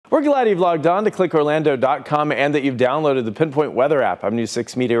We're glad you've logged on to clickorlando.com and that you've downloaded the Pinpoint Weather app. I'm News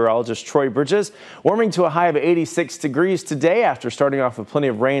 6 meteorologist Troy Bridges. Warming to a high of 86 degrees today after starting off with plenty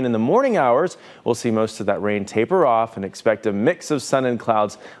of rain in the morning hours. We'll see most of that rain taper off and expect a mix of sun and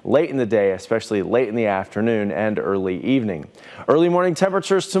clouds late in the day, especially late in the afternoon and early evening. Early morning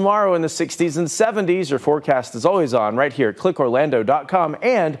temperatures tomorrow in the 60s and 70s. Your forecast is always on right here at clickorlando.com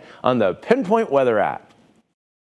and on the Pinpoint Weather app.